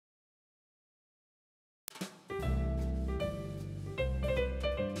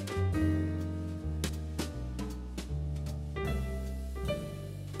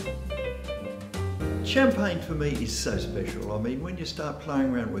Champagne for me is so special. I mean, when you start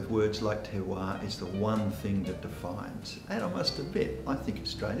playing around with words like terroir, it's the one thing that defines. And I must admit, I think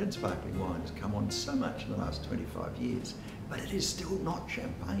Australian sparkling wine has come on so much in the last 25 years, but it is still not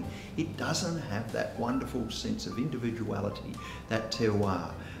champagne. It doesn't have that wonderful sense of individuality, that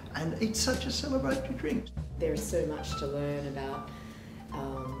terroir. And it's such a celebratory drink. There is so much to learn about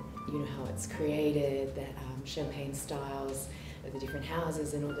how it's created, the champagne styles of the different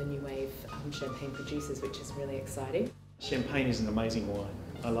houses and all the new wave champagne producers, which is really exciting. Champagne is an amazing wine.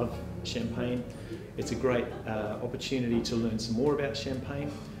 I love champagne. It's a great opportunity to learn some more about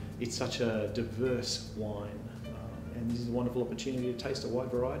champagne. It's such a diverse wine and this is a wonderful opportunity to taste a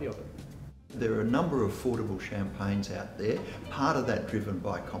wide variety of it. There are a number of affordable champagnes out there, part of that driven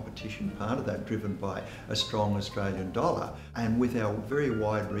by competition, part of that driven by a strong Australian dollar. And with our very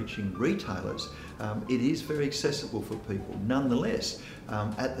wide-reaching retailers, it is very accessible for people. Nonetheless,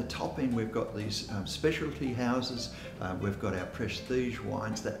 at the top end we've got these specialty houses, we've got our prestige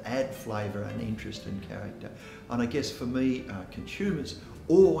wines that add flavour and interest and character. And I guess for me, consumers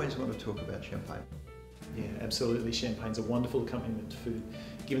always want to talk about champagne. Yeah, absolutely. Champagne's a wonderful accompaniment to food.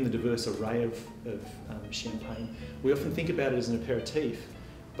 Given the diverse array of champagne, we often think about it as an aperitif,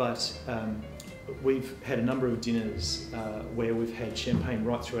 but we've had a number of dinners where we've had champagne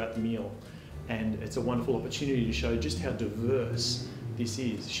right throughout the meal, and it's a wonderful opportunity to show just how diverse this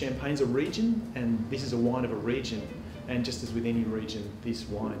is. Champagne's a region, and this is a wine of a region, and just as with any region, this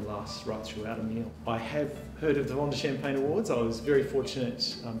wine lasts right throughout a meal. I have heard of the Bourne Champagne Awards. I was very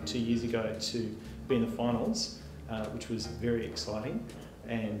fortunate 2 years ago to be in the finals, which was very exciting,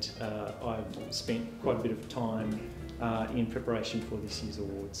 and I've spent quite a bit of time in preparation for this year's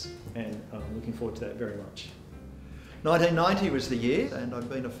awards, and I'm looking forward to that very much. 1990 was the year, and I'd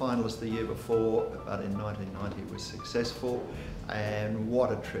been a finalist the year before, but in 1990 it was successful, and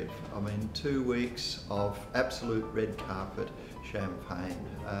what a trip. I mean, 2 weeks of absolute red carpet champagne.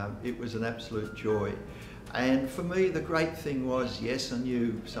 It was an absolute joy. And for me, the great thing was, yes, I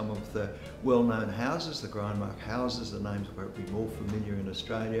knew some of the well-known houses, the Grindmark houses, the names were probably more familiar in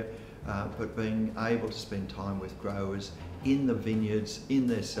Australia, but being able to spend time with growers in the vineyards, in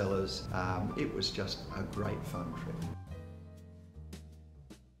their cellars, it was just a great fun trip.